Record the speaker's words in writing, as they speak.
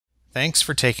Thanks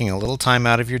for taking a little time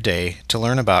out of your day to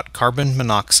learn about carbon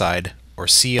monoxide or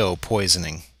CO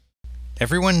poisoning.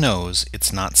 Everyone knows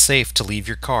it's not safe to leave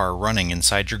your car running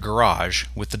inside your garage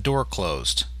with the door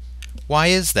closed. Why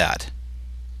is that?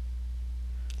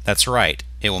 That's right,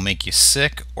 it will make you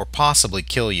sick or possibly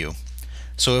kill you.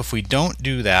 So if we don't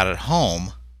do that at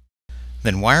home,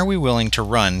 then why are we willing to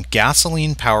run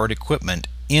gasoline-powered equipment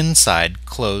inside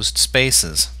closed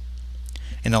spaces?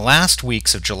 In the last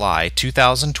weeks of July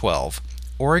 2012,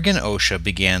 Oregon OSHA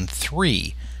began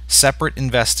 3 separate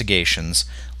investigations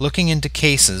looking into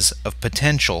cases of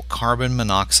potential carbon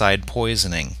monoxide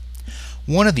poisoning.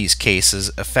 One of these cases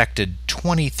affected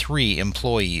 23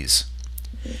 employees.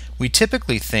 We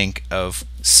typically think of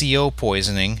CO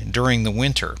poisoning during the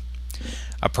winter.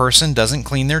 A person doesn't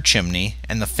clean their chimney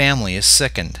and the family is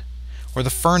sickened, or the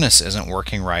furnace isn't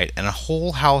working right and a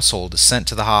whole household is sent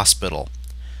to the hospital.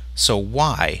 So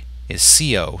why is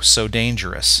CO so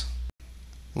dangerous?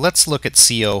 Let's look at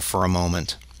CO for a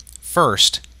moment.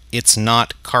 First, it's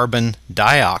not carbon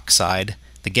dioxide,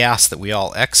 the gas that we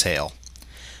all exhale.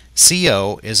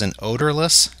 CO is an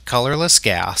odorless, colorless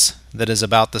gas that is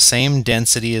about the same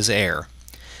density as air.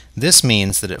 This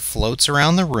means that it floats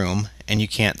around the room and you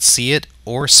can't see it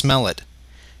or smell it.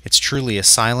 It's truly a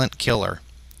silent killer.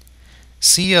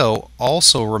 CO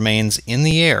also remains in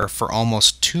the air for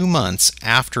almost 2 months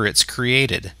after it's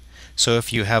created. So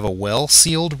if you have a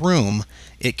well-sealed room,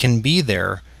 it can be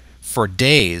there for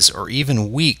days or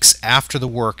even weeks after the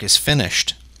work is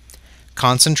finished.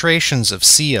 Concentrations of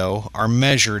CO are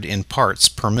measured in parts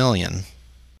per million.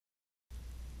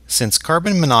 Since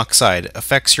carbon monoxide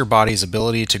affects your body's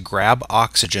ability to grab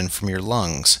oxygen from your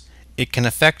lungs, it can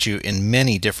affect you in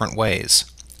many different ways,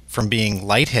 from being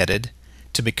lightheaded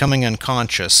to becoming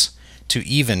unconscious, to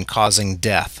even causing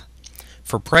death.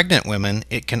 For pregnant women,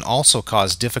 it can also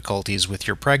cause difficulties with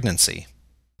your pregnancy.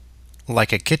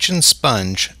 Like a kitchen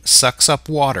sponge sucks up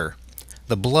water,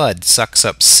 the blood sucks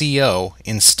up CO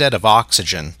instead of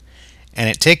oxygen, and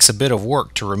it takes a bit of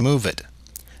work to remove it.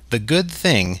 The good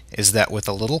thing is that with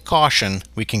a little caution,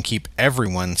 we can keep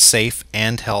everyone safe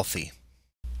and healthy.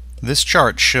 This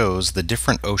chart shows the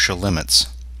different OSHA limits.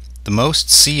 The most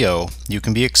CO you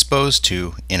can be exposed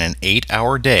to in an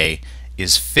 8-hour day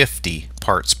is 50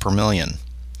 parts per million.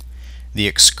 The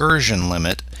excursion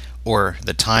limit, or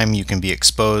the time you can be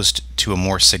exposed to a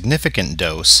more significant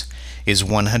dose, is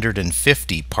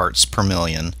 150 parts per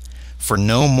million for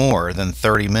no more than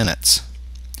 30 minutes.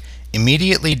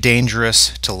 Immediately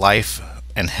dangerous to life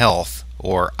and health,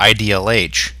 or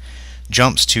IDLH,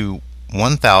 jumps to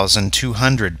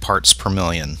 1,200 parts per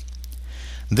million.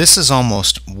 This is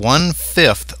almost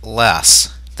 1/5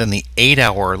 less than the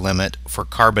 8-hour limit for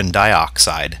carbon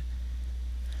dioxide.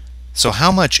 So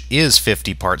how much is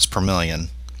 50 parts per million,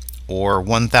 or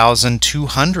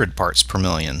 1,200 parts per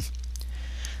million?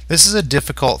 This is a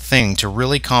difficult thing to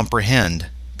really comprehend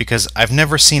because I've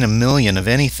never seen a million of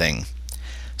anything.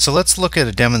 So let's look at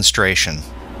a demonstration.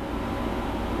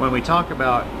 When we talk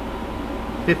about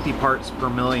 50 parts per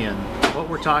million, what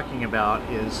we're talking about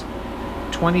is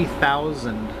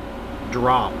 20,000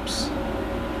 drops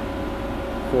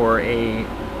for a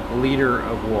liter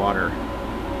of water.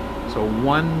 So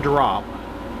 1 drop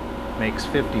makes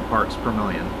 50 parts per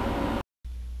million.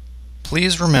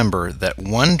 Please remember that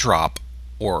 1 drop,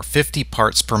 or 50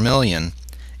 parts per million,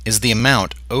 is the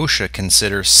amount OSHA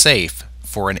considers safe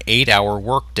for an 8-hour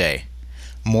workday.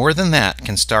 More than that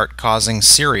can start causing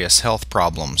serious health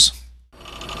problems.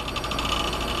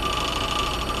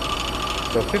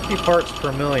 So 50 parts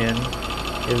per million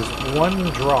is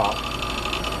 1 drop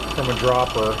from a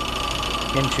dropper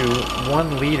into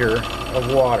 1 liter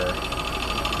of water.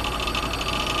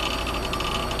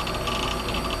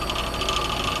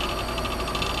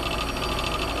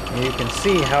 And you can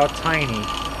see how tiny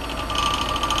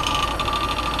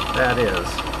that is.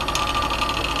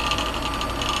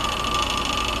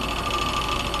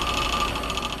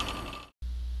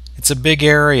 It's a big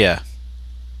area.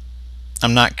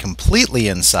 I'm not completely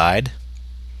inside.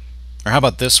 Or how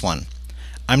about this one?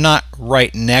 I'm not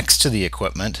right next to the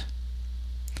equipment.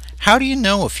 How do you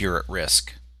know if you're at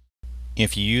risk?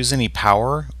 If you use any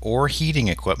power or heating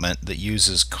equipment that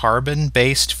uses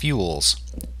carbon-based fuels,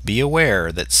 be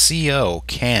aware that CO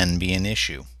can be an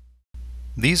issue.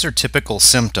 These are typical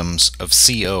symptoms of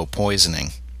CO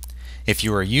poisoning. If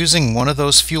you are using one of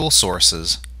those fuel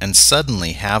sources and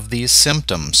suddenly have these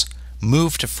symptoms,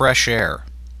 move to fresh air.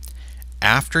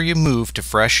 After you move to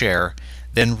fresh air,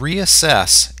 then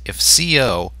reassess if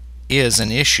CO is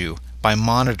an issue by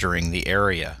monitoring the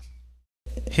area.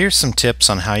 Here's some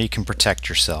tips on how you can protect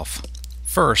yourself.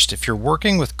 First, if you're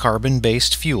working with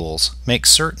carbon-based fuels, make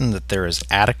certain that there is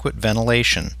adequate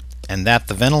ventilation and that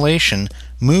the ventilation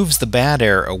moves the bad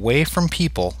air away from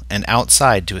people and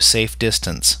outside to a safe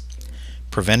distance.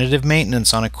 Preventative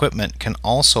maintenance on equipment can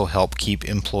also help keep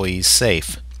employees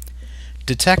safe.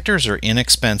 Detectors are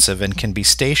inexpensive and can be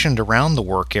stationed around the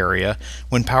work area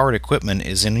when powered equipment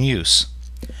is in use.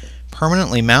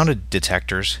 Permanently mounted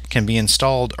detectors can be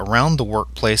installed around the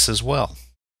workplace as well.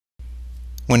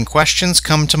 When questions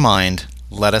come to mind,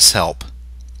 let us help.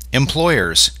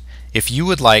 Employers, if you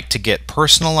would like to get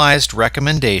personalized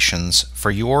recommendations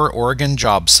for your Oregon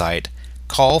job site,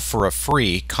 call for a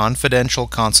free confidential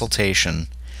consultation.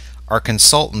 Our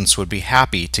consultants would be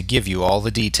happy to give you all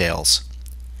the details.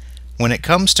 When it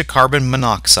comes to carbon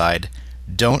monoxide,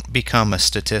 don't become a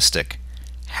statistic.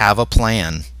 Have a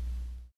plan.